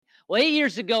Well, 8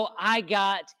 years ago, I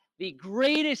got the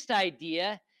greatest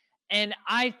idea, and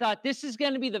I thought this is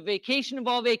going to be the vacation of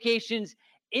all vacations.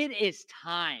 It is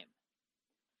time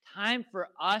for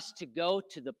us to go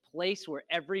to the place where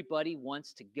everybody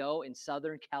wants to go in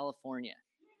Southern California.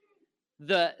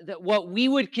 The what we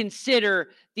would consider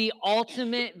the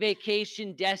ultimate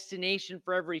vacation destination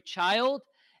for every child,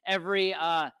 every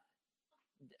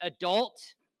adult,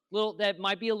 little that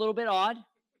might be a little bit odd,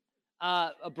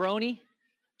 a brony.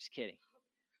 Just kidding.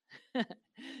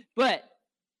 But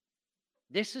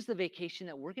this is the vacation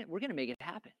that we're gonna make it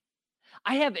happen.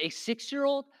 I have a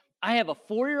 6-year-old, I have a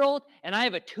 4-year-old, and I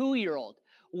have a 2-year-old.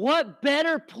 What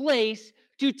better place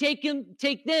to take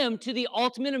them to the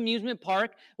ultimate amusement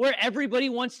park where everybody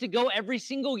wants to go every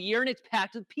single year and it's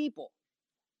packed with people?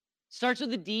 Starts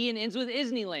with a D and ends with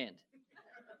Disneyland.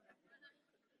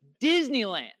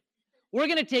 Disneyland. We're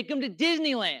going to take them to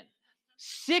Disneyland.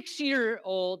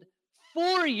 6-year-old,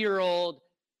 4-year-old,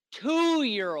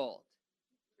 2-year-old.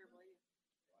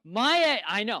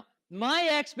 I know. My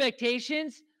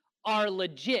expectations are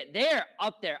legit. They're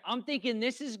up there. I'm thinking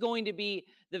this is going to be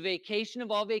the vacation of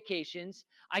all vacations.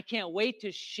 I can't wait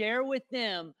to share with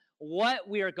them what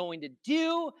we are going to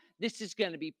do. This is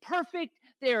going to be perfect.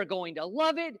 They are going to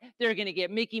love it. They're going to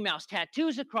get Mickey Mouse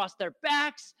tattoos across their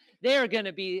backs. They're going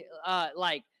to be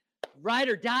like ride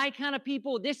or die kind of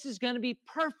people. This is going to be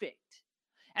perfect.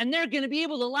 And they're going to be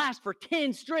able to last for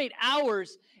 10 straight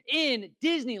hours in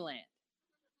Disneyland.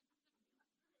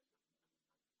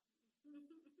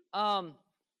 What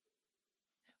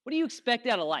do you expect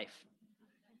out of life?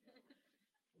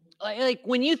 Like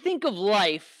when you think of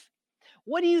life,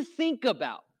 what do you think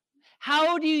about?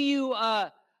 How do you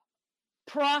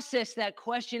process that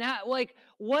question?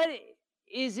 What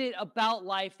is it about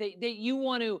life that you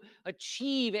want to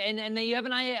achieve and that you have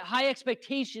a high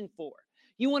expectation for?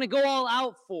 You want to go all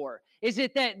out for? Is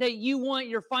it that you want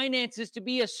your finances to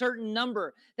be a certain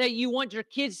number, that you want your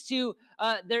kids to,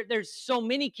 there's so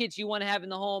many kids you want to have in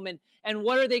the home, and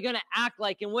what are they going to act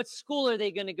like, and what school are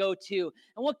they going to go to,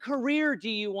 and what career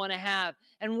do you want to have,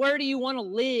 and where do you want to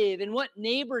live, and what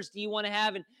neighbors do you want to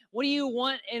have, and what do you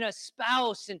want in a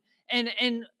spouse,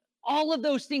 and all of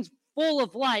those things full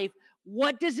of life.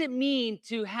 What does it mean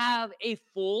to have a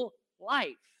full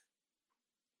life?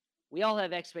 We all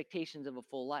have expectations of a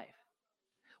full life.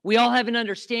 We all have an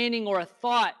understanding or a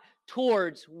thought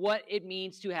towards what it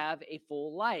means to have a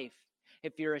full life.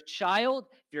 If you're a child,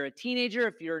 if you're a teenager,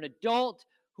 if you're an adult,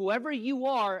 whoever you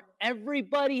are,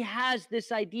 everybody has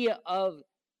this idea of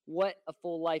what a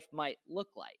full life might look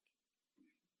like.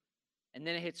 And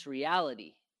then it hits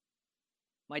reality.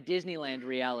 My Disneyland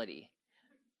reality.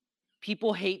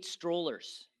 People hate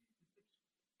strollers.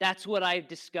 That's what I've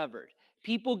discovered.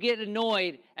 People get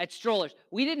annoyed at strollers.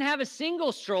 We didn't have a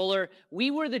single stroller. We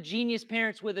were the genius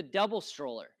parents with a double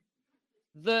stroller.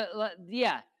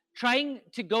 Trying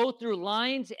to go through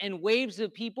lines and waves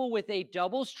of people with a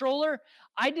double stroller,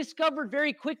 I discovered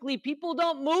very quickly people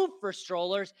don't move for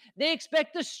strollers. They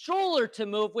expect the stroller to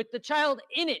move with the child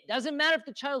in it. Doesn't matter if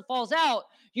the child falls out.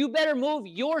 You better move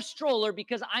your stroller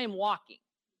because I am walking.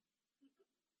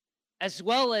 As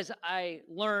well as I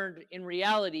learned in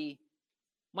reality,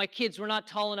 my kids were not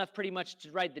tall enough pretty much to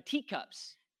ride the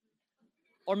teacups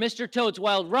or Mr. Toad's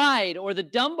Wild Ride or the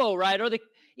Dumbo ride or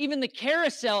even the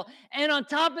carousel. And on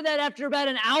top of that, after about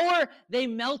an hour, they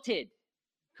melted.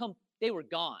 They were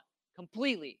gone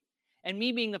completely. And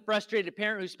me being the frustrated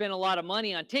parent who spent a lot of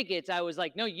money on tickets, I was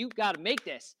like, no, you've got to make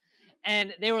this.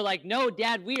 And they were like, no,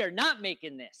 Dad, we are not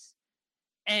making this.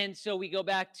 And so we go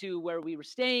back to where we were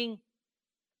staying,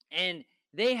 and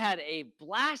they had a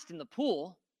blast in the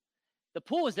pool. The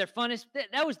pool was their funnest.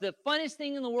 That was the funnest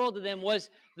thing in the world to them, was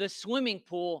the swimming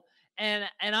pool. And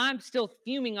I'm still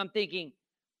fuming. I'm thinking,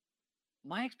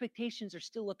 my expectations are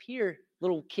still up here,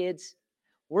 little kids.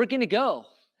 We're going to go.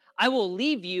 I will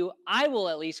leave you. I will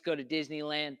at least go to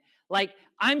Disneyland. Like,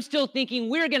 I'm still thinking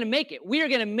we're going to make it. We are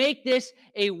going to make this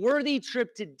a worthy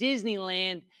trip to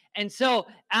Disneyland. And so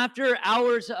after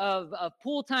hours of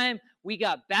pool time, we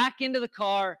got back into the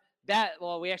car.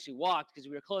 We actually walked because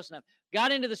we were close enough.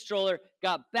 Got into the stroller,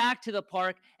 got back to the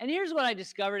park. And here's what I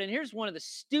discovered. And here's one of the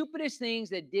stupidest things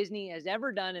that Disney has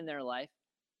ever done in their life.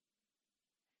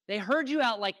 They herd you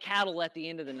out like cattle at the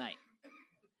end of the night. Have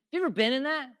you ever been in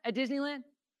that at Disneyland?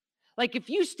 Like, if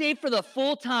you stay for the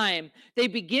full time, they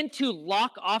begin to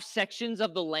lock off sections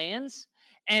of the lands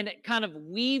and kind of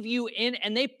weave you in,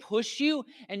 and they push you,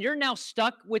 and you're now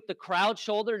stuck with the crowd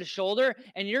shoulder to shoulder,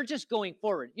 and you're just going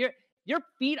forward. Your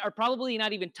feet are probably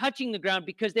not even touching the ground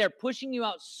because they're pushing you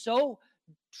out so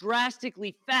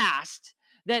drastically fast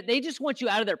that they just want you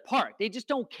out of their park. They just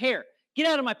don't care. Get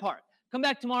out of my park. Come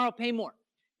back tomorrow, pay more.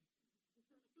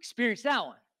 Experience that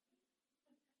one.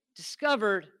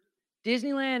 Discovered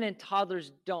Disneyland and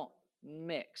toddlers don't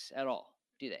mix at all,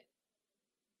 do they?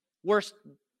 Worst,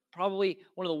 probably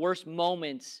one of the worst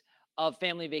moments of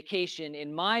family vacation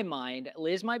in my mind.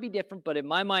 Liz might be different, but in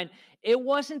my mind, it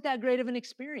wasn't that great of an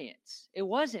experience. It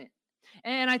wasn't.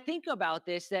 And I think about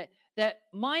this that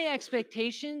my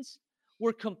expectations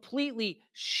were completely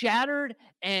shattered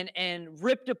and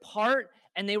ripped apart,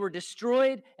 and they were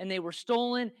destroyed and they were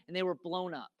stolen and they were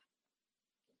blown up.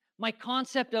 My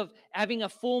concept of having a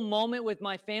full moment with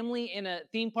my family in a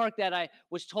theme park that I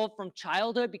was told from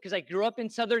childhood, because I grew up in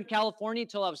Southern California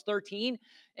until I was 13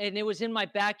 and it was in my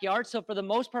backyard. So for the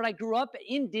most part, I grew up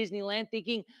in Disneyland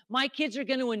thinking my kids are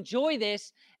going to enjoy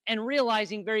this, and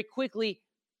realizing very quickly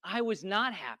I was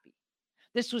not happy.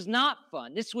 This was not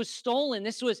fun. This was stolen.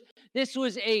 This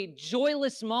was a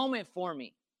joyless moment for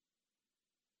me.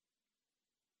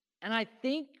 And I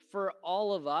think for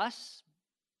all of us,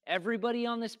 everybody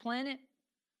on this planet,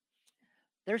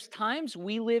 there's times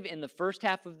we live in the first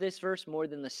half of this verse more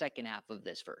than the second half of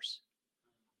this verse.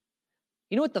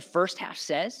 You know what the first half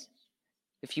says?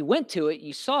 If you went to it,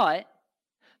 you saw it.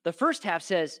 The first half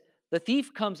says, the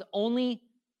thief comes only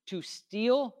to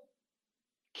steal,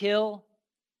 kill,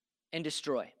 and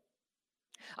destroy.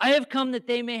 I have come that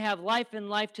they may have life and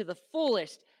life to the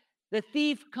fullest. The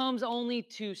thief comes only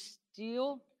to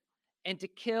steal and to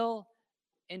kill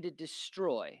and to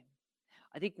destroy.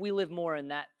 I think we live more in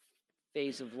that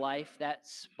phase of life, that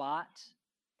spot.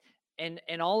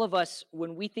 And all of us,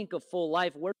 when we think of full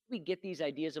life, where do we get these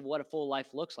ideas of what a full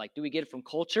life looks like? Do we get it from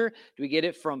culture? Do we get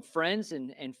it from friends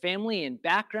and family and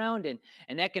background and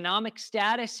economic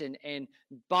status and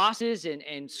bosses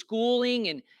and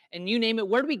schooling and you name it?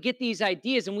 Where do we get these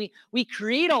ideas? And we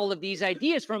create all of these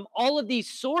ideas from all of these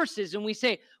sources, and we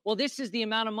say, well, this is the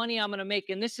amount of money I'm going to make,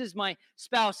 and this is my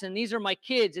spouse, and these are my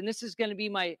kids, and this is going to be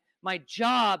my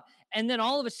job. And then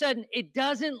all of a sudden, it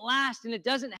doesn't last, and it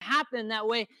doesn't happen that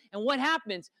way. And what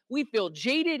happens? We feel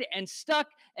jaded and stuck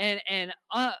and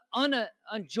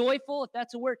unjoyful, if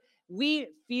that's a word. We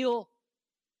feel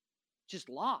just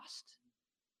lost.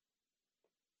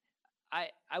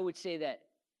 I would say that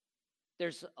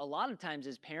there's a lot of times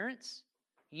as parents,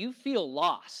 you feel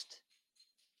lost.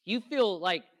 You feel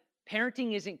like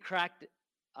parenting isn't cracked,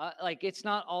 like it's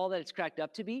not all that it's cracked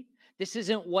up to be. This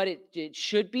isn't what it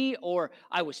should be, or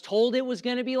I was told it was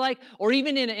going to be like, or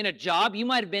even in a job, you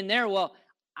might have been there. Well,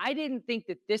 I didn't think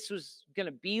that this was going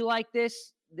to be like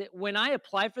this. When I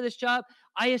applied for this job,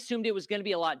 I assumed it was going to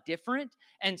be a lot different,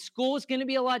 and school was going to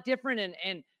be a lot different.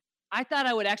 And I thought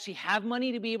I would actually have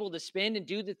money to be able to spend and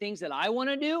do the things that I want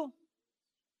to do.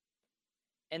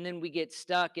 And then we get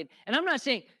stuck. And I'm not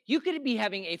saying you could be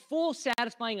having a full,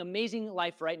 satisfying, amazing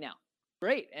life right now.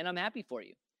 Great. And I'm happy for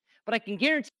you. But I can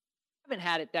guarantee you haven't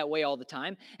had it that way all the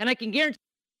time. And I can guarantee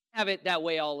you have it that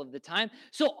way all of the time.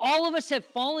 So all of us have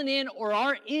fallen in or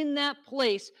are in that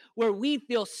place where we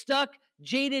feel stuck,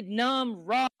 jaded, numb,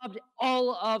 robbed,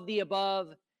 all of the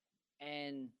above.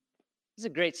 And this is a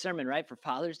great sermon, right, for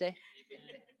Father's Day?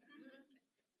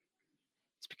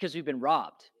 It's because we've been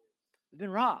robbed. We've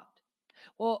been robbed.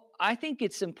 Well, I think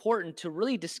it's important to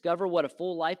really discover what a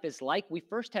full life is like. We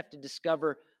first have to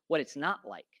discover what it's not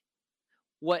like.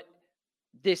 What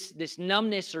this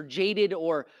numbness or jaded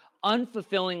or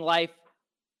unfulfilling life,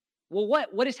 well,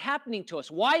 what is happening to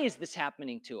us? Why is this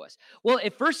happening to us? Well,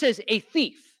 it first says a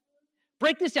thief.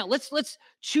 Break this down. Let's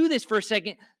chew this for a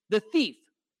second. The thief.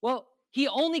 Well, he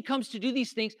only comes to do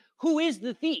these things. Who is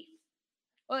the thief?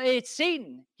 Well, it's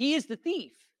Satan. He is the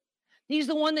thief. He's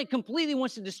the one that completely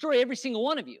wants to destroy every single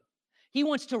one of you. He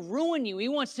wants to ruin you. He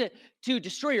wants to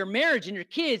destroy your marriage and your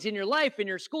kids and your life and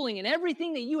your schooling and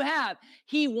everything that you have.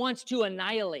 He wants to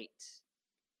annihilate.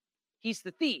 He's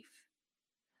the thief.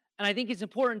 And I think it's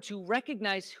important to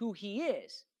recognize who he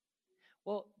is.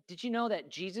 Well, did you know that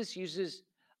Jesus uses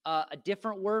a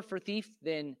different word for thief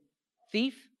than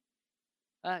thief?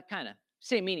 Kind of.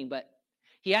 Same meaning, but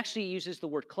he actually uses the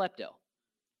word klepto.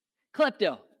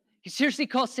 Klepto. He seriously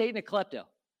calls Satan a klepto.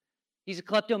 He's a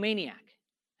kleptomaniac,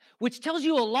 which tells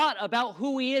you a lot about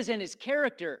who he is and his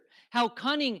character, how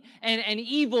cunning and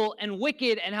evil and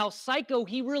wicked and how psycho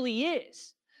he really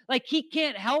is. Like he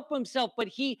can't help himself, but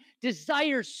he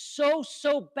desires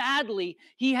so badly.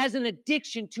 He has an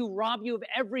addiction to rob you of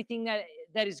everything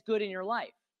that is good in your life.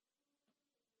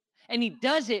 And he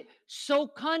does it so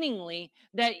cunningly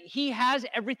that he has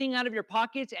everything out of your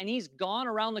pockets and he's gone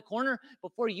around the corner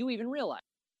before you even realize.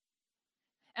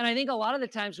 And I think a lot of the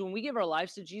times when we give our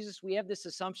lives to Jesus, we have this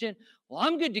assumption, well,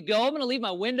 I'm good to go. I'm going to leave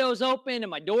my windows open and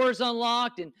my doors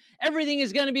unlocked and everything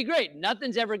is going to be great.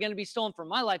 Nothing's ever going to be stolen from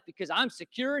my life because I'm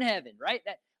secure in heaven, right?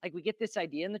 That, like, we get this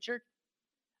idea in the church.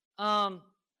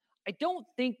 I don't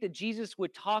think that Jesus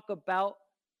would talk about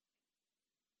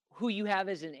who you have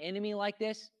as an enemy like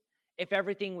this if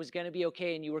everything was going to be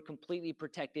okay and you were completely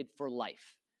protected for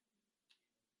life.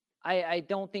 I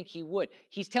don't think he would.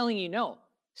 He's telling you, no,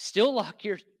 still lock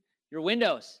your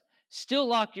windows, still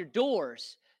lock your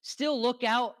doors, still look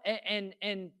out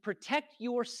and protect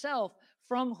yourself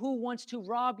from who wants to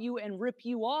rob you and rip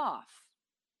you off.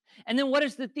 And then what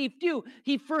does the thief do?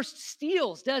 He first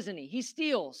steals, doesn't he? He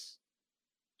steals.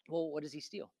 Well, what does he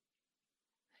steal?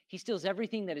 He steals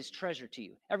everything that is treasure to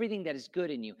you, everything that is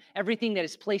good in you, everything that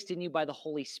is placed in you by the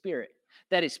Holy Spirit.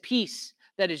 That is peace,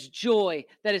 that is joy,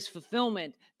 that is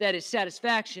fulfillment, that is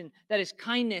satisfaction, that is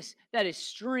kindness, that is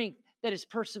strength, that is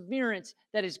perseverance,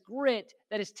 that is grit,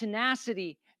 that is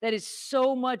tenacity, that is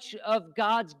so much of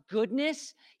God's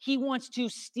goodness. He wants to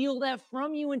steal that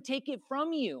from you and take it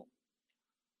from you.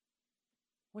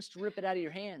 He wants to rip it out of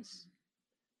your hands.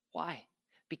 Why?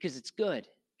 Because it's good.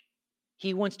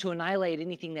 He wants to annihilate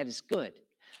anything that is good.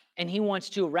 And he wants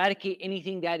to eradicate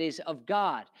anything that is of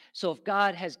God. So if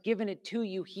God has given it to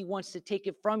you, he wants to take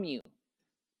it from you.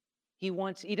 He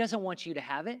doesn't want you to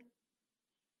have it.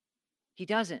 He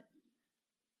doesn't.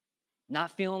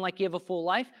 Not feeling like you have a full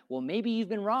life? Well, maybe you've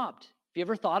been robbed. Have you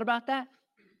ever thought about that?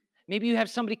 Maybe you have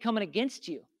somebody coming against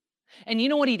you. And you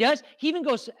know what he does? He even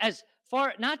goes as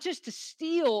far, not just to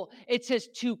steal, it says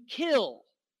to kill.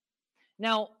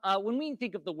 Now, when we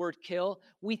think of the word kill,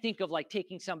 we think of like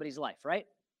taking somebody's life, right?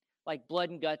 Like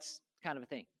blood and guts kind of a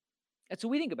thing. That's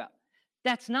what we think about.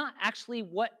 That's not actually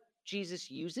what Jesus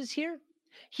uses here.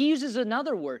 He uses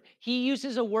another word. He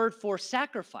uses a word for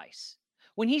sacrifice.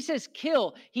 When he says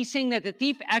kill, he's saying that the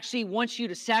thief actually wants you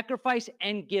to sacrifice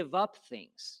and give up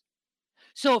things.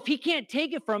 So if he can't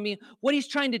take it from you, what he's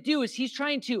trying to do is he's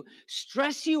trying to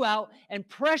stress you out and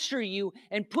pressure you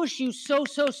and push you so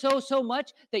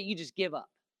much that you just give up.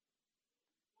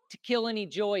 To kill any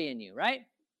joy in you, right?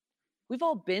 We've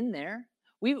all been there.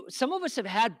 Some of us have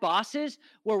had bosses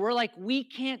where we're like, we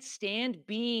can't stand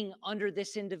being under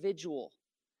this individual.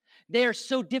 They are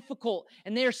so difficult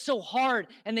and they are so hard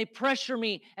and they pressure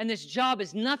me and this job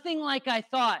is nothing like I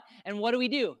thought. And what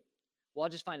do? Well, I'll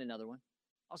just find another one.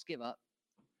 I'll just give up.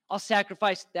 I'll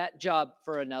sacrifice that job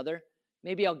for another.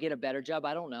 Maybe I'll get a better job.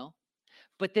 I don't know.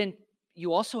 But then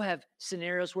you also have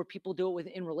scenarios where people do it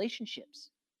in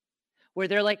relationships, where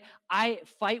they're like, I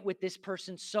fight with this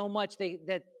person so much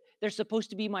that they're supposed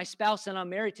to be my spouse and I'm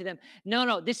married to them.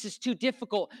 No, this is too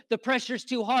difficult. The pressure's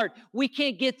too hard. We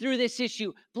can't get through this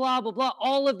issue. Blah, blah, blah.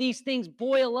 All of these things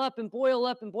boil up and boil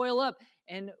up and boil up.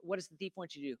 And what does the thief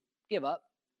want you to do? Give up.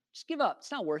 Just give up.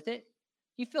 It's not worth it.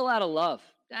 You feel out of love.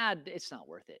 It's not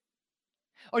worth it.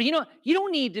 Or you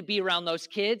don't need to be around those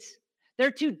kids.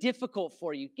 They're too difficult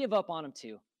for you. Give up on them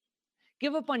too.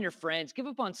 Give up on your friends. Give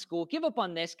up on school. Give up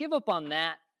on this. Give up on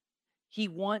that. He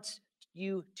wants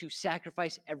you to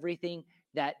sacrifice everything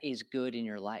that is good in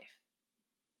your life.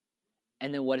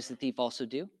 And then what does the thief also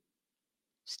do?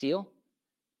 Steal,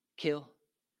 kill,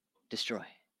 destroy.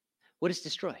 What is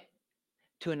destroy?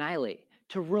 To annihilate,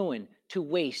 to ruin, to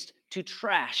waste, to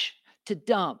trash, to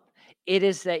dump. It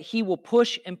is that he will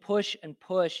push and push and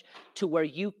push to where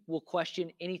you will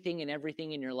question anything and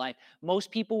everything in your life.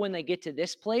 Most people, when they get to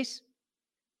this place,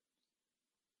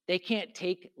 they can't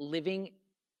take living,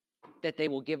 that they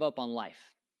will give up on life.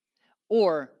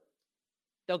 Or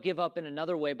they'll give up in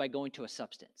another way by going to a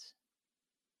substance.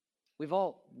 We've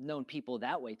all known people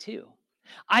that way too.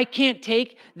 I can't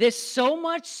take this so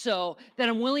much so that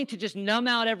I'm willing to just numb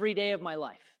out every day of my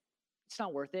life. It's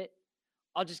not worth it.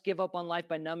 I'll just give up on life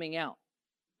by numbing out.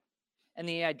 And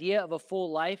the idea of a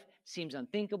full life seems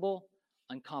unthinkable,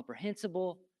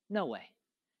 incomprehensible. No way.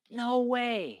 No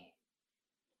way.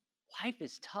 Life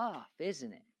is tough,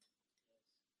 isn't it?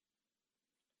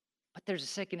 But there's a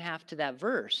second half to that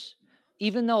verse.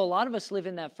 Even though a lot of us live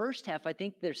in that first half, I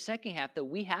think there's second half that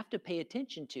we have to pay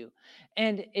attention to.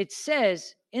 And it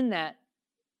says in that,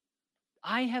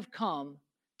 I have come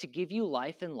to give you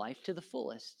life and life to the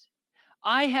fullest.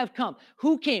 I have come.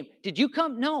 Who came? Did you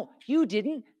come? No, you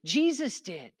didn't. Jesus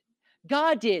did.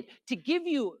 God did, to give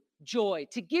you joy,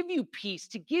 to give you peace,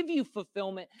 to give you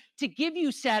fulfillment, to give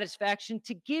you satisfaction,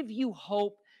 to give you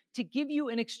hope, to give you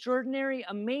an extraordinary,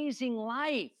 amazing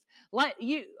life.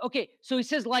 So he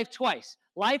says life twice,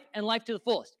 life and life to the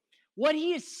fullest. What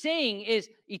he is saying is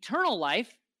eternal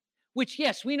life, which,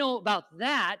 yes, we know about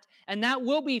that, and that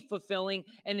will be fulfilling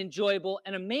and enjoyable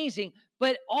and amazing.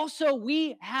 But also,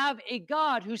 we have a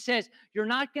God who says, you're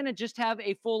not going to just have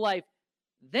a full life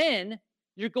then,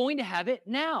 you're going to have it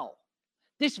now.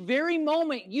 This very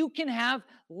moment, you can have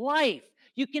life.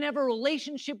 You can have a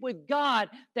relationship with God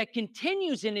that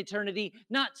continues in eternity,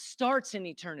 not starts in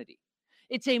eternity.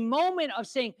 It's a moment of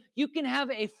saying you can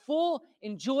have a full,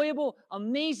 enjoyable,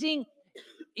 amazing,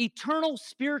 eternal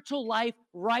spiritual life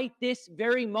right this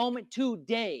very moment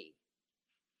today.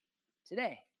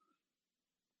 Today.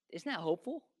 Isn't that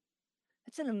hopeful?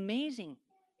 That's an amazing,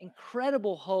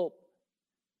 incredible hope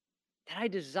that I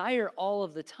desire all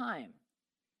of the time.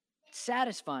 It's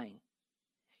satisfying.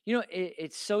 You know,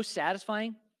 it's so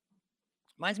satisfying.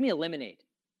 Reminds me of lemonade.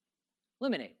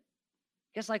 Lemonade.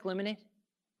 You guys like lemonade?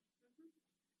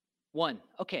 One.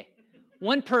 Okay.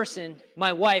 One person,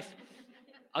 my wife,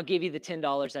 I'll give you the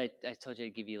 $10 I told you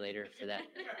I'd give you later for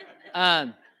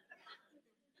that.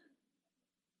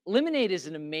 Lemonade is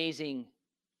an amazing,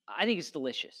 I think it's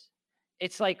delicious.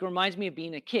 It's like, reminds me of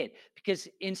being a kid because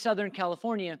in Southern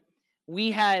California, we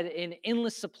had an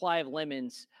endless supply of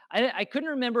lemons. I couldn't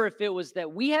remember if it was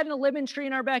that we had a lemon tree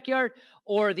in our backyard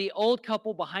or the old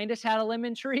couple behind us had a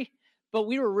lemon tree, but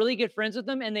we were really good friends with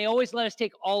them and they always let us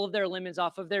take all of their lemons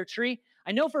off of their tree.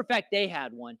 I know for a fact they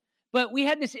had one, but we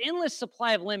had this endless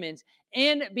supply of lemons.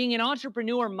 And being an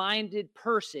entrepreneur-minded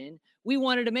person, we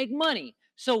wanted to make money.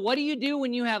 So what do you do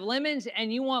when you have lemons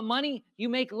and you want money? You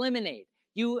make lemonade.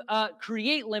 You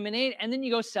create lemonade and then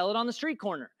you go sell it on the street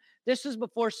corner. This was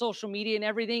before social media and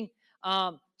everything.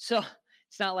 So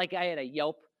it's not like I had a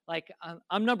Yelp. Like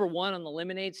I'm number one on the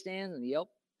lemonade stand and the Yelp.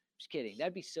 Just kidding.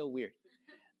 That'd be so weird.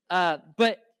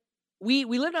 But we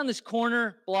lived on this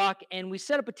corner block and we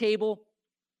set up a table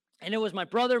and it was my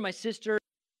brother, my sister,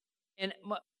 and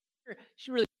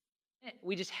she really,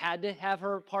 we just had to have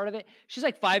her part of it. She's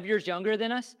like 5 years younger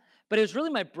than us, but it was really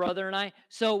my brother and I.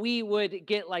 So we would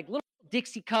get like little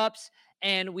Dixie cups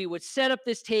and we would set up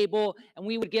this table and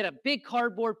we would get a big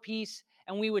cardboard piece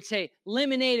and we would say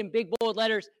lemonade in big bold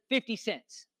letters, 50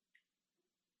 cents.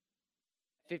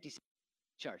 50 cents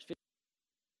charge.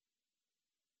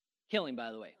 Killing,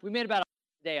 by the way. We made about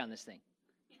a day on this thing.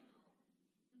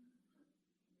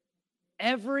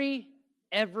 Every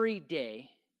day,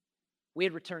 we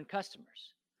had return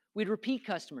customers. We'd repeat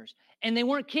customers. And they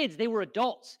weren't kids. They were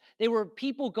adults. They were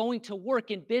people going to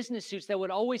work in business suits that would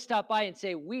always stop by and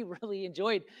say, we really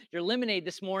enjoyed your lemonade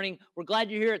this morning. We're glad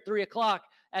you're here at 3 o'clock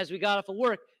as we got off of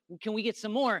work. Can we get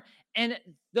some more? And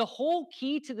the whole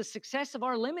key to the success of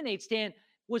our lemonade stand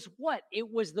was what?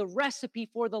 It was the recipe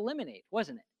for the lemonade,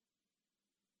 wasn't it?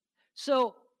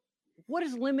 So what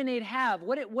does lemonade have?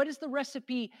 What does the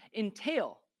recipe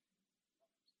entail?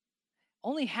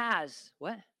 Only has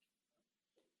what?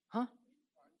 Huh?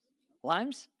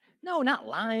 Limes? No, not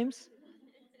limes.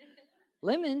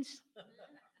 Lemons.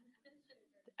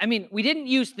 I mean, we didn't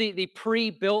use the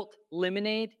pre-built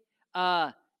lemonade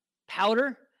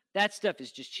powder. That stuff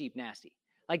is just cheap, nasty.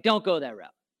 Like, don't go that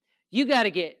route. You got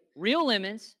to get real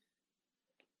lemons,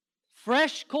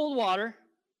 fresh cold water,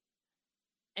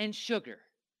 and sugar.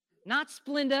 Not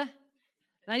Splenda,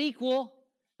 not Equal,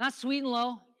 not Sweet and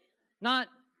Low, not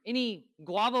any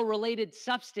guava-related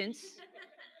substance.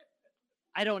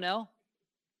 I don't know.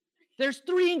 There's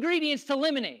 3 ingredients to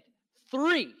lemonade.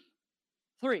 Three.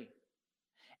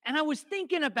 And I was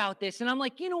thinking about this, and I'm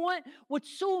like, you know what?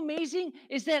 What's so amazing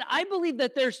is that I believe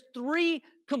that there's 3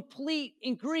 complete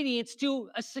ingredients to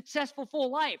a successful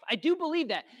full life. I do believe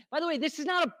that. By the way, this is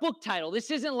not a book title. This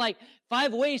isn't like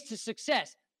 5 ways to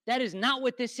success. That is not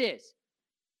what this is.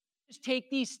 Just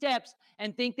take these steps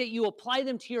and think that you apply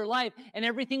them to your life and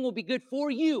everything will be good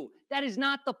for you. That is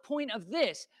not the point of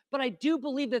this. But I do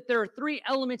believe that there are 3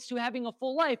 elements to having a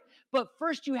full life. But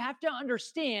first, you have to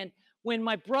understand when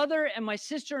my brother and my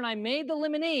sister and I made the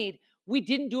lemonade, we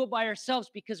didn't do it by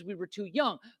ourselves because we were too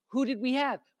young. Who did we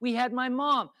have? We had my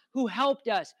mom who helped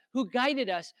us, who guided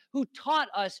us, who taught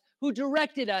us, who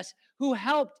directed us, who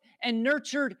helped and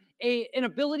nurtured an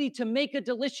ability to make a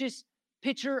delicious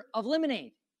pitcher of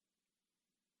lemonade.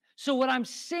 So what I'm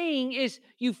saying is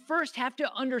you first have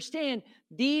to understand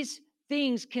these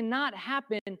things cannot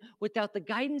happen without the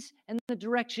guidance and the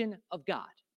direction of God.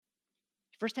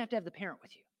 You first have to have the parent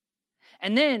with you.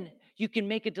 And then you can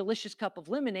make a delicious cup of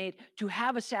lemonade to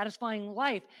have a satisfying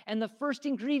life. And the first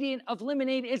ingredient of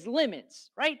lemonade is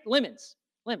lemons, right? Lemons.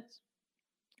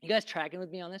 You guys tracking with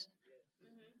me on this?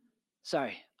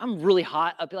 Sorry, I'm really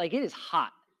hot up. Like, it is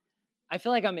hot. I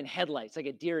feel like I'm in headlights, like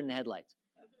a deer in the headlights.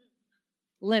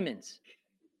 Lemons.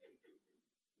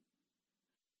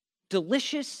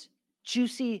 Delicious,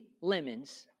 juicy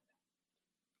lemons.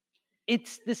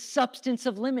 It's the substance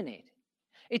of lemonade.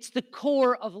 It's the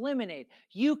core of lemonade.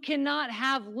 You cannot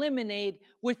have lemonade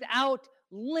without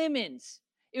lemons.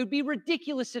 It would be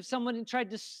ridiculous if someone tried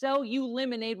to sell you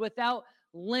lemonade without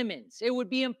lemons. It would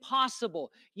be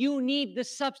impossible. You need the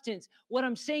substance. What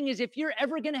I'm saying is, if you're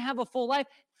ever going to have a full life,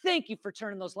 thank you for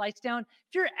turning those lights down.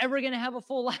 If you're ever going to have a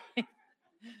full life,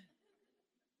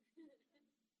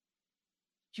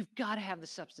 you've got to have the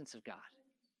substance of God.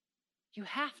 You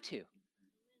have to.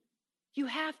 You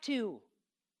have to.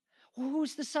 Well,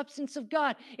 who's the substance of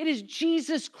God? It is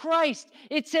Jesus Christ.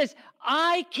 It says,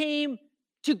 I came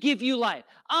to give you life.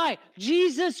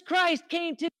 Jesus Christ,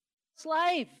 came to give us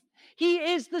life. He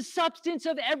is the substance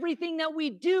of everything that we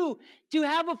do. To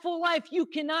have a full life, you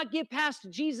cannot get past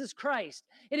Jesus Christ.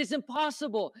 It is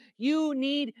impossible. You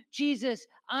need Jesus.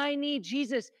 I need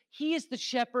Jesus. He is the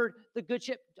shepherd, the good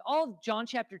shepherd. All of John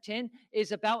chapter 10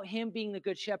 is about him being the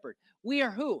good shepherd. We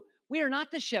are who? We are not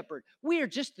the shepherd. We are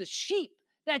just the sheep.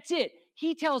 That's it.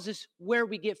 He tells us where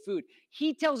we get food.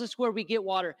 He tells us where we get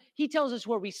water. He tells us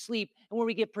where we sleep and where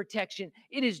we get protection.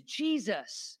 It is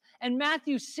Jesus. And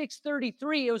Matthew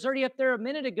 6:33, it was already up there a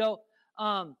minute ago,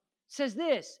 says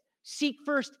this: seek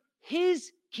first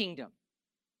his kingdom,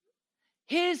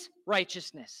 his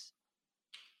righteousness,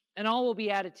 and all will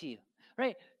be added to you,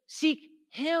 right? Seek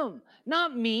him,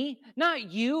 not me,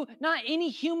 not you, not any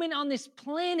human on this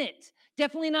planet.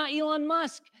 Definitely not Elon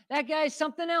Musk. That guy is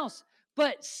something else.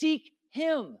 But seek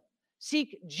him.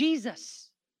 Seek Jesus.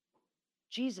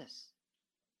 Jesus.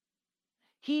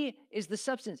 He is the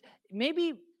substance.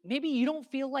 Maybe you don't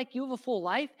feel like you have a full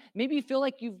life. Maybe you feel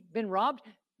like you've been robbed.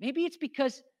 Maybe it's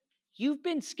because you've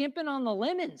been skimping on the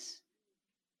lemons.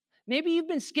 Maybe you've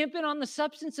been skimping on the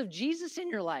substance of Jesus in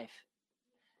your life.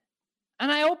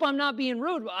 And I hope I'm not being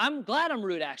rude. I'm glad I'm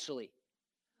rude, actually.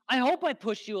 I hope I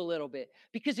pushed you a little bit,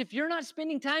 because if you're not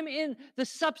spending time in the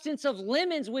substance of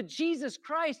lemons with Jesus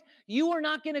Christ, you are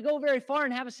not going to go very far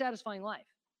and have a satisfying life.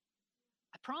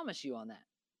 I promise you on that.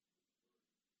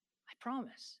 I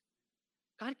promise.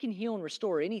 God can heal and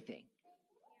restore anything,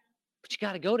 but you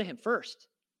got to go to him first.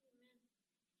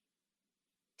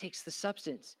 It takes the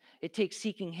substance. It takes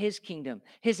seeking his kingdom,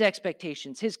 his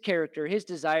expectations, his character, his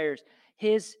desires,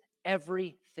 his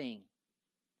everything.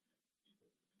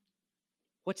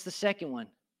 What's the second one,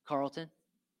 Carlton?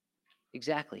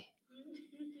 Exactly.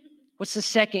 What's the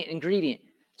second ingredient?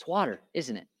 It's water,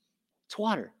 isn't it? It's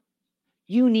water.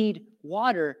 You need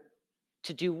water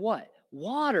to do what?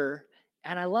 Water,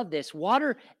 and I love this,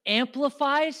 water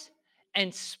amplifies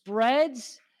and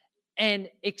spreads and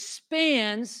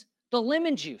expands the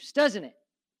lemon juice, doesn't it?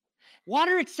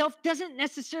 Water itself doesn't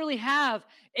necessarily have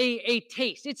a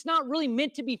taste. It's not really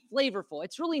meant to be flavorful.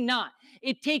 It's really not.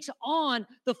 It takes on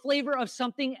the flavor of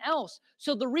something else.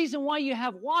 So the reason why you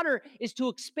have water is to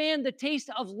expand the taste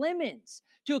of lemons,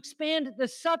 to expand the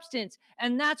substance.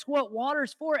 And that's what water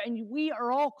is for. And we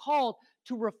are all called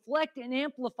to reflect and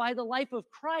amplify the life of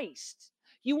Christ.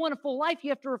 You want a full life, you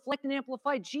have to reflect and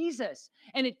amplify Jesus.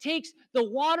 And it takes the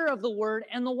water of the word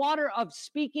and the water of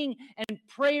speaking and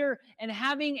prayer and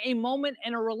having a moment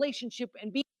and a relationship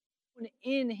and being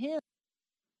in him.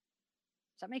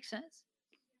 Does that make sense?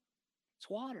 It's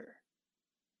water.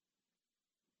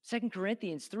 2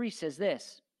 Corinthians 3 says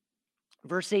this,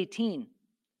 verse 18.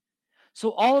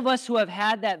 So all of us who have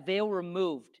had that veil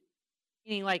removed,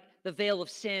 meaning like the veil of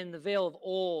sin, the veil of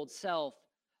old self,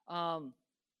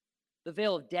 the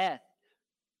veil of death,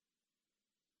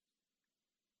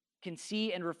 can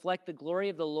see and reflect the glory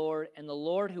of the Lord, and the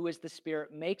Lord, who is the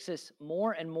Spirit, makes us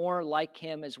more and more like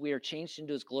him as we are changed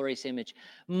into his glorious image.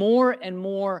 More and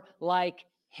more like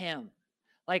him.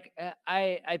 Like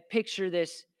I picture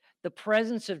this, the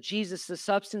presence of Jesus, the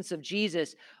substance of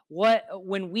Jesus.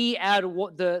 When we add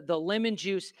the lemon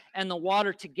juice and the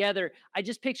water together, I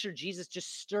just picture Jesus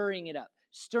just stirring it up,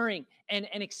 stirring and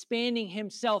expanding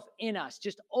himself in us,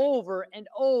 just over and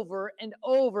over and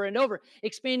over and over,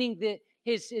 expanding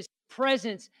his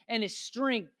presence and his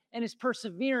strength and his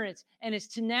perseverance and his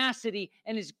tenacity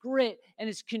and his grit and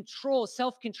his control,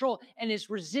 self-control, and his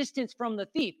resistance from the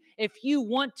thief. If you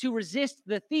want to resist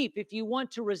the thief, if you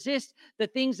want to resist the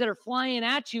things that are flying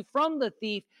at you from the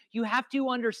thief, you have to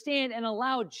understand and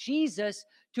allow Jesus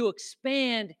to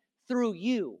expand through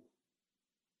you.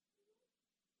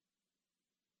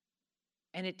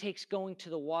 And it takes going to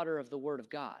the water of the Word of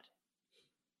God.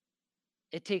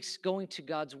 It takes going to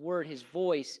God's word, his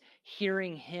voice,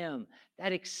 hearing him.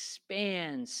 That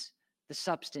expands the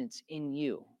substance in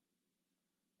you.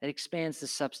 That expands the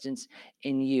substance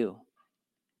in you.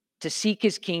 To seek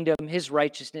his kingdom, his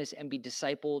righteousness, and be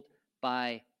discipled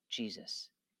by Jesus.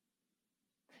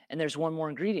 And there's one more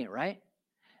ingredient, right?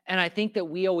 And I think that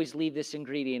we always leave this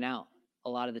ingredient out a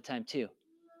lot of the time too.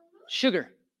 Sugar,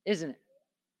 isn't it?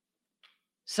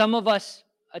 Some of us,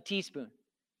 a teaspoon,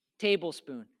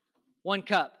 tablespoon, 1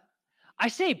 cup. I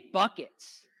say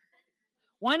buckets.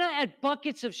 Why not add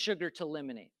buckets of sugar to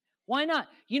lemonade? Why not?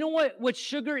 You know what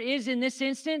sugar is in this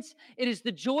instance? It is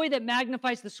the joy that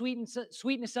magnifies the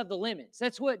sweetness of the lemons.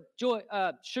 That's what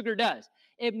sugar does.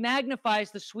 It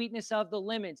magnifies the sweetness of the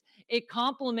lemons. It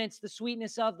complements the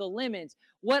sweetness of the lemons.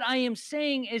 What I am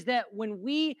saying is that when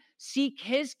we seek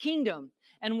his kingdom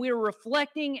and we're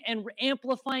reflecting and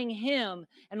amplifying him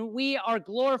and we are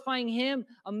glorifying him,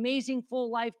 amazing full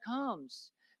life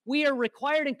comes. We are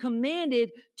required and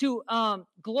commanded to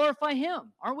glorify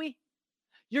him, aren't we?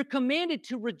 You're commanded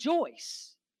to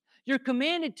rejoice. You're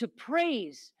commanded to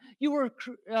praise. You were,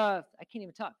 I can't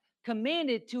even talk,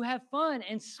 commanded to have fun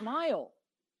and smile.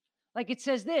 Like it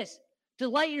says this,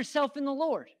 delight yourself in the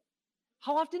Lord.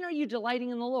 How often are you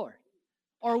delighting in the Lord?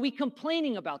 Or are we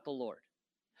complaining about the Lord?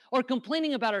 Or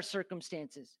complaining about our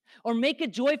circumstances? Or make a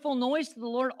joyful noise to the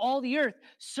Lord, all the earth.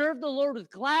 Serve the Lord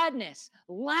with gladness.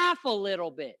 Laugh a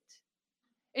little bit.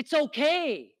 It's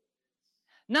okay.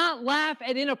 Not laugh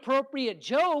at inappropriate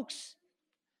jokes,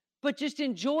 but just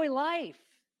enjoy life.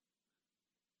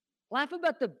 Laugh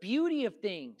about the beauty of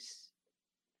things.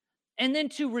 And then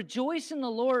to rejoice in the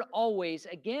Lord always.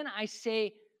 Again, I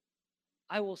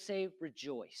will say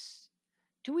rejoice.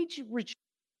 Do we rejoice?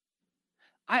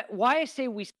 Why I say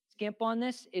we skimp on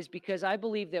this is because I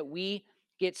believe that we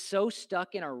get so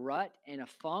stuck in a rut and a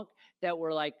funk that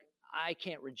we're like, I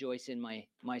can't rejoice in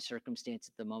my circumstance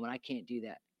at the moment. I can't do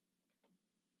that.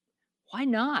 Why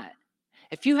not?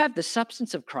 If you have the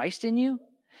substance of Christ in you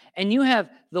and you have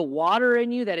the water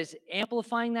in you that is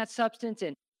amplifying that substance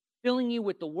and filling you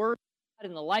with the word of God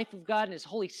and the life of God and his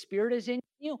Holy Spirit is in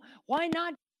you, why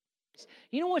not?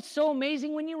 You know what's so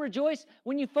amazing when you rejoice?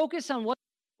 When you focus on what's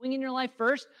going in your life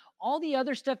first, all the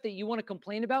other stuff that you want to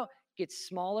complain about gets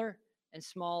smaller and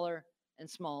smaller and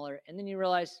smaller. And then you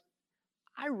realize,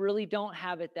 I really don't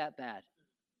have it that bad.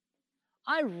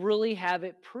 I really have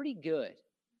it pretty good.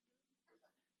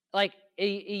 Like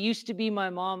it used to be my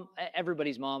mom,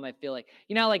 everybody's mom, I feel like.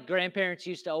 You know, like grandparents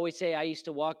used to always say, I used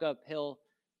to walk uphill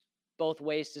both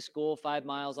ways to school, 5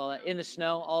 miles, all that, in the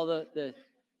snow, all the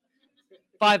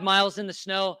 5 miles in the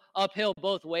snow, uphill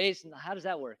both ways. And how does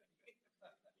that work?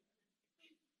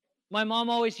 My mom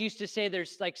always used to say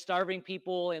there's like starving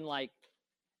people in like,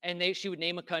 and she would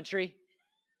name a country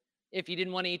if you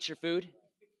didn't want to eat your food.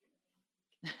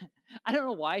 I don't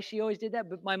know why she always did that,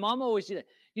 but my mom always did that.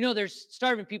 You know, there's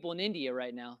starving people in India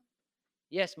right now.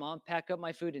 Yes, Mom, pack up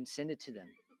my food and send it to them.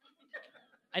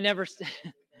 I never,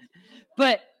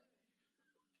 but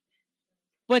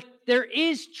there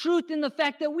is truth in the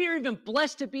fact that we are even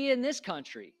blessed to be in this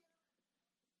country.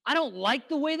 I don't like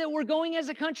the way that we're going as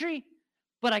a country,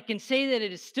 but I can say that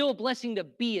it is still a blessing to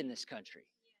be in this country.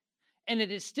 And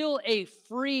it is still a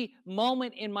free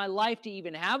moment in my life to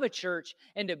even have a church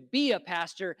and to be a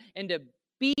pastor and to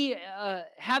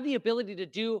have the ability to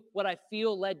do what I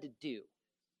feel led to do.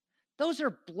 Those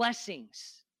are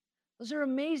blessings. Those are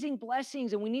amazing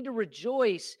blessings, and we need to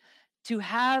rejoice. To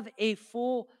have a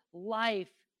full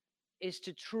life is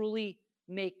to truly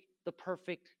make the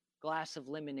perfect glass of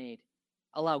lemonade.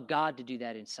 Allow God to do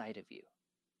that inside of you.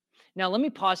 Now, let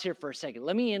me pause here for a second.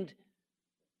 Let me end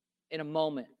in a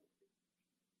moment.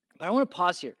 But I want to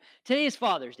pause here. Today is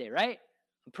Father's Day, right?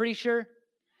 I'm pretty sure.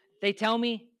 They tell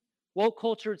me woke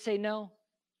culture would say no.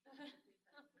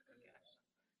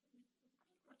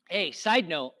 Hey, side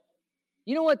note,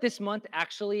 you know what this month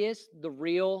actually is? The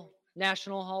real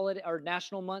national holiday or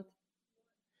national month?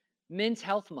 Men's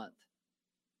Health Month.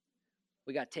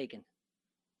 We got taken.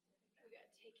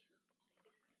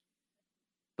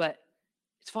 But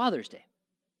it's Father's Day.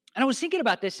 And I was thinking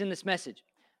about this in this message.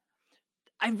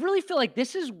 I really feel like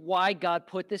this is why God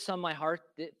put this on my heart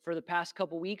for the past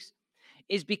couple weeks,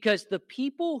 is because the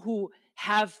people who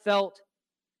have felt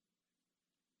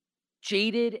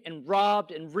jaded and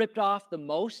robbed and ripped off the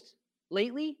most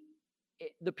lately,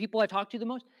 the people I talked to the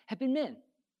most, have been men.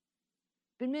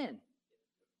 Been men.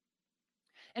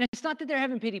 And it's not that they're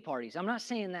having pity parties. I'm not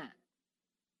saying that.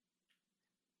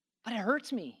 But it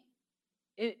hurts me.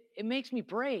 It makes me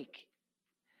break.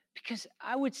 Because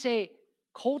I would say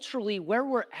culturally where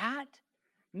we're at,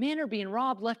 men are being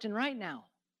robbed left and right now.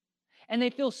 And they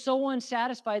feel so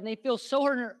unsatisfied and they feel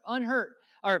so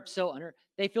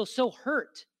they feel so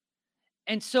hurt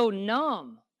and so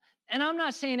numb. And I'm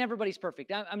not saying everybody's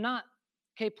perfect. I'm not,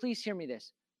 okay, please hear me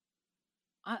this.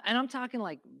 And I'm talking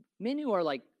like men who are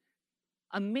like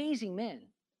amazing men.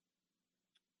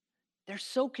 They're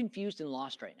so confused and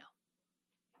lost right now.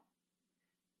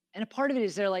 And a part of it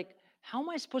is they're like, how am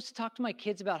I supposed to talk to my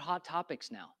kids about hot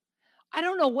topics now? I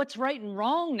don't know what's right and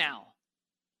wrong now.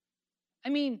 I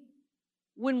mean,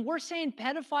 when we're saying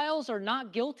pedophiles are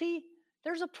not guilty,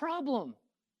 there's a problem.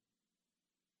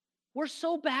 We're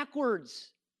so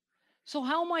backwards. So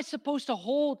how am I supposed to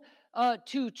hold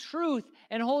to truth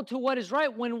and hold to what is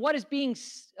right when what is being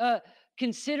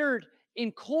considered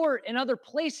in court and other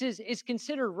places is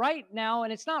considered right now,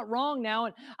 and it's not wrong now?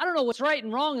 And I don't know what's right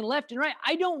and wrong and left and right.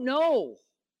 I don't know.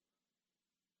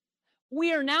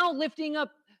 We are now lifting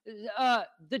up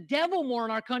the devil more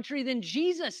in our country than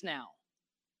Jesus now.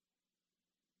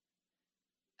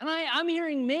 And I'm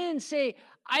hearing men say,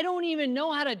 I don't even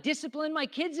know how to discipline my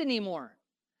kids anymore.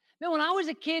 Man, when I was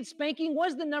a kid, spanking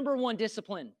was the number one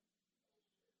discipline.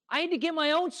 I had to get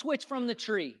my own switch from the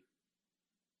tree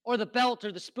or the belt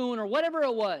or the spoon or whatever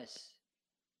it was.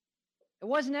 It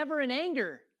was never in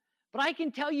anger. But I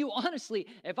can tell you honestly,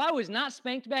 if I was not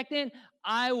spanked back then,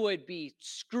 I would be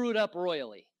screwed up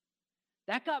royally.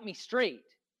 That got me straight.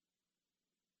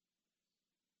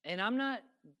 And I'm not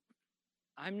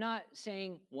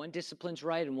saying one discipline's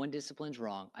right and one discipline's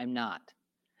wrong. I'm not.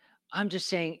 I'm just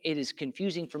saying it is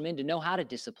confusing for men to know how to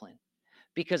discipline,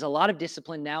 because a lot of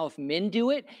discipline now, if men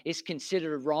do it, is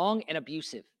considered wrong and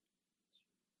abusive.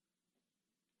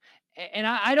 And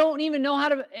I don't even know how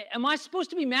to, am I supposed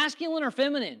to be masculine or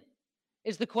feminine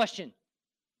is the question.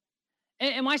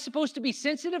 Am I supposed to be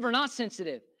sensitive or not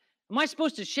sensitive? Am I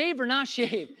supposed to shave or not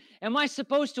shave? Am I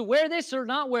supposed to wear this or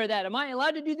not wear that? Am I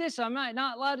allowed to do this? Am I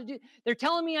not allowed to do? They're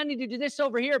telling me I need to do this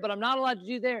over here, but I'm not allowed to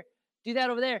do that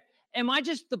over there. Am I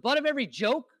just the butt of every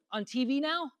joke on TV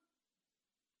now?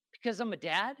 Because I'm a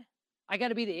dad? I got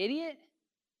to be the idiot?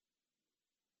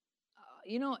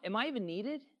 Am I even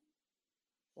needed?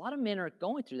 A lot of men are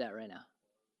going through that right now.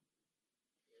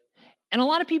 And a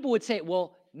lot of people would say,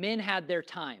 well, men had their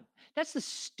time. That's the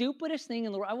stupidest thing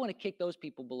in the world. I want to kick those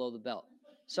people below the belt.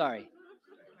 Sorry.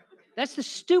 That's the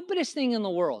stupidest thing in the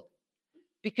world.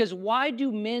 Because why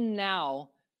do men now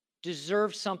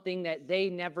deserve something that they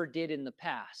never did in the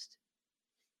past?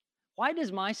 Why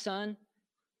does my son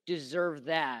deserve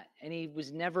that and he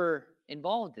was never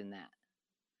involved in that?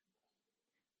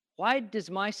 Why does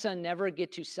my son never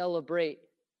get to celebrate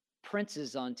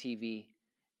princes on TV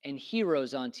and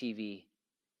heroes on TV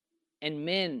and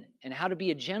men and how to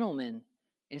be a gentleman?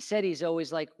 Instead, he's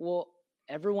always like, well,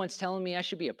 everyone's telling me I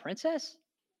should be a princess?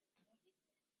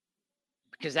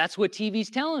 Because that's what TV's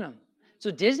telling him.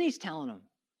 So Disney's telling him.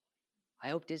 I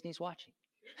hope Disney's watching.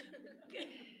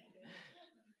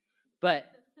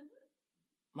 But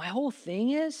my whole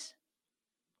thing is,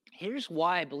 here's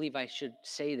why I believe I should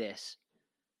say this.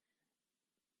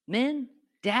 Men,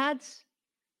 dads,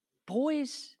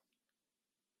 boys,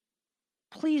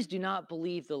 please do not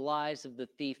believe the lies of the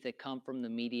thief that come from the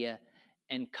media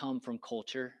and come from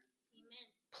culture. Amen.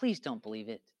 Please don't believe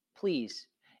it. Please.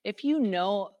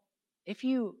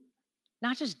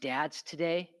 Not just dads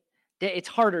today, it's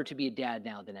harder to be a dad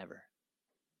now than ever.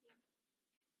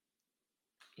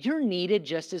 You're needed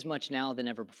just as much now than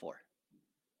ever before.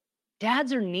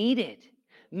 Dads are needed.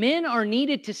 Men are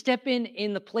needed to step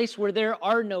in the place where there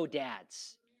are no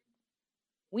dads.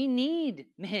 We need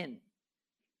men.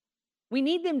 We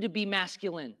need them to be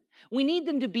masculine. We need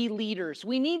them to be leaders.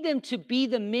 We need them to be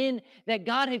the men that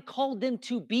God had called them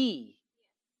to be.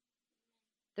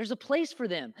 There's a place for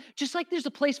them. Just like there's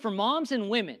a place for moms and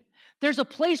women. There's a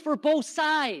place for both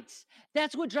sides.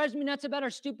 That's what drives me nuts about our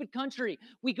stupid country.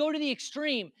 We go to the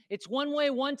extreme. It's one way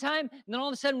one time, and then all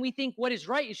of a sudden we think what is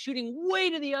right is shooting way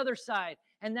to the other side,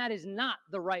 and that is not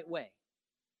the right way.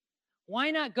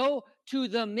 Why not go to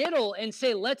the middle and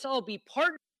say, let's all be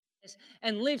partners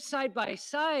and live side by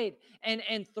side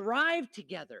and thrive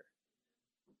together?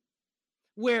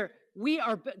 Where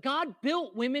God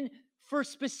built women for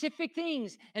specific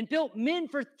things and built men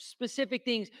for specific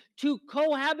things to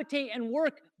cohabitate and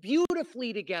work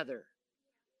beautifully together,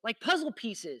 like puzzle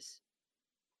pieces.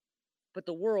 But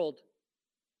the world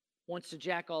wants to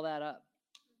jack all that up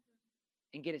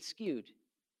and get it skewed.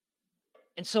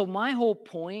 And so my whole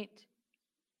point,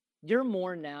 you're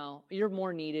more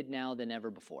needed now than ever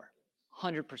before.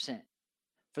 100%.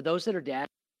 For those that are dads,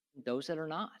 those that are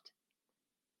not.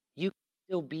 You can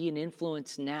still be an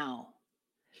influence now.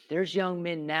 There's young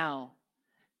men now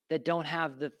that don't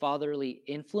have the fatherly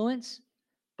influence,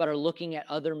 but are looking at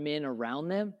other men around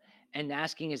them and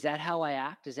asking, is that how I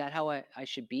act? Is that how I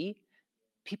should be?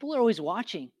 People are always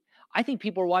watching. I think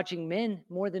people are watching men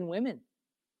more than women.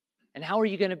 And how are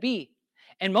you going to be?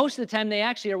 And most of the time they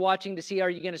actually are watching to see, are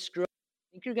you going to screw up?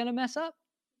 Think you're going to mess up?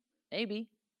 Maybe.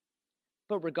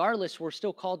 But regardless, we're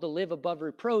still called to live above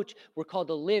reproach. We're called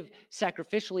to live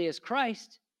sacrificially as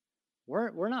Christ.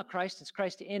 We're not Christ. It's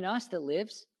Christ in us that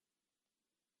lives.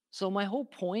 So my whole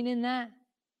point in that,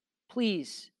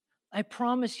 please, I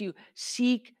promise you,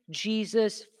 seek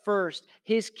Jesus first.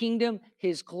 His kingdom,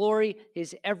 his glory,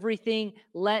 his everything.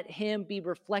 Let him be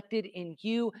reflected in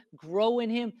you. Grow in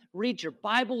him. Read your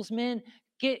Bibles, men.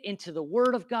 Get into the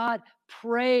word of God.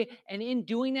 Pray. And in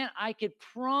doing that, I could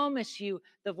promise you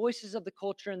the voices of the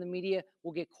culture and the media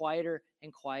will get quieter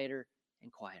and quieter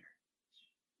and quieter.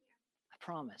 I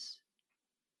promise.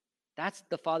 That's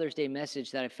the Father's Day message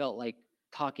that I felt like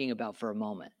talking about for a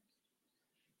moment.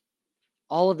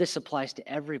 All of this applies to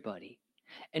everybody.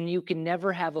 And you can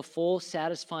never have a full,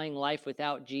 satisfying life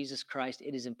without Jesus Christ.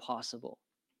 It is impossible.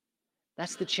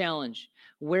 That's the challenge.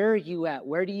 Where are you at?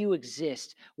 Where do you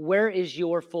exist? Where is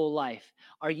your full life?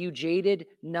 Are you jaded,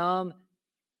 numb,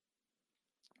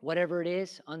 whatever it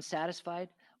is, unsatisfied?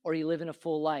 Or are you living a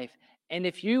full life? And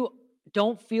if you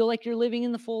don't feel like you're living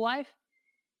in the full life,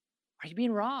 are you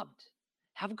being robbed?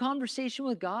 Have a conversation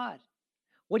with God.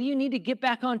 What do you need to get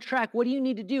back on track? What do you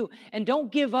need to do? And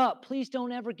don't give up. Please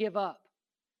don't ever give up.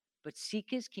 But seek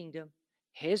his kingdom,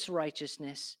 his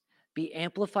righteousness, be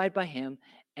amplified by him,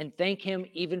 and thank him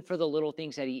even for the little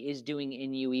things that he is doing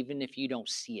in you, even if you don't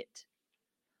see it.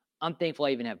 I'm thankful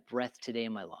I even have breath today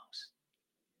in my lungs.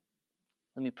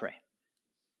 Let me pray.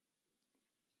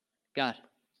 God,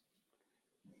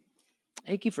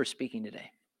 thank you for speaking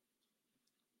today.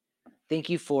 Thank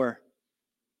you for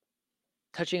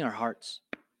touching our hearts.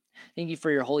 Thank you for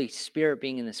your Holy Spirit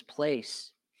being in this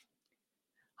place.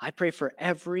 I pray for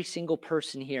every single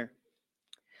person here.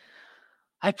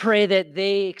 I pray that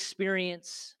they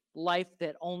experience life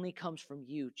that only comes from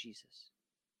you, Jesus.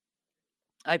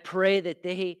 I pray that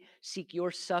they seek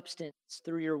your substance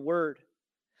through your word,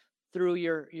 through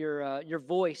your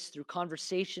voice, through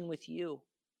conversation with you,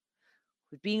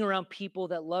 with being around people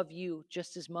that love you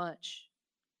just as much.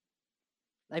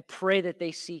 I pray that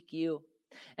they seek you.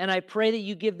 And I pray that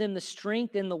you give them the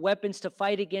strength and the weapons to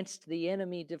fight against the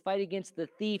enemy, to fight against the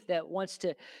thief that wants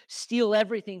to steal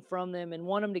everything from them and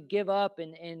want them to give up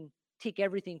and take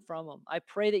everything from them. I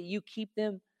pray that you keep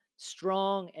them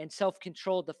strong and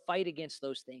self-controlled to fight against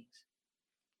those things.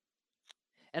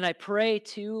 And I pray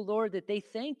too, Lord, that they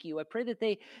thank you. I pray that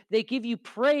they give you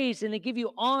praise and they give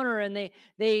you honor and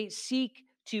they seek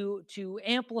to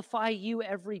amplify you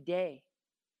every day.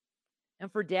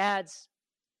 And for dads,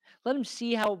 let them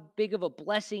see how big of a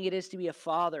blessing it is to be a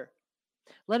father.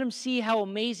 Let them see how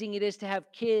amazing it is to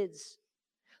have kids.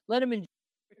 Let them enjoy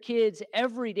their kids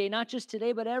every day, not just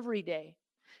today, but every day.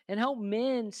 And help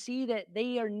men see that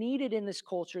they are needed in this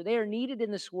culture. They are needed in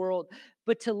this world,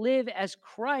 but to live as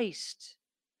Christ,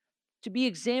 to be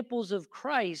examples of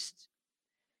Christ.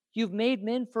 You've made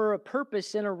men for a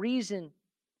purpose and a reason.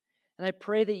 And I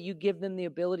pray that you give them the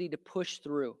ability to push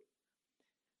through,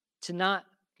 to not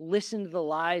listen to the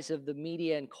lies of the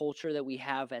media and culture that we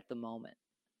have at the moment.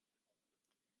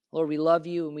 Lord, we love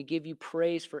you and we give you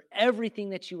praise for everything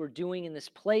that you are doing in this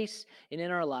place and in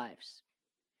our lives.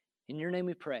 In your name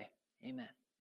we pray. Amen.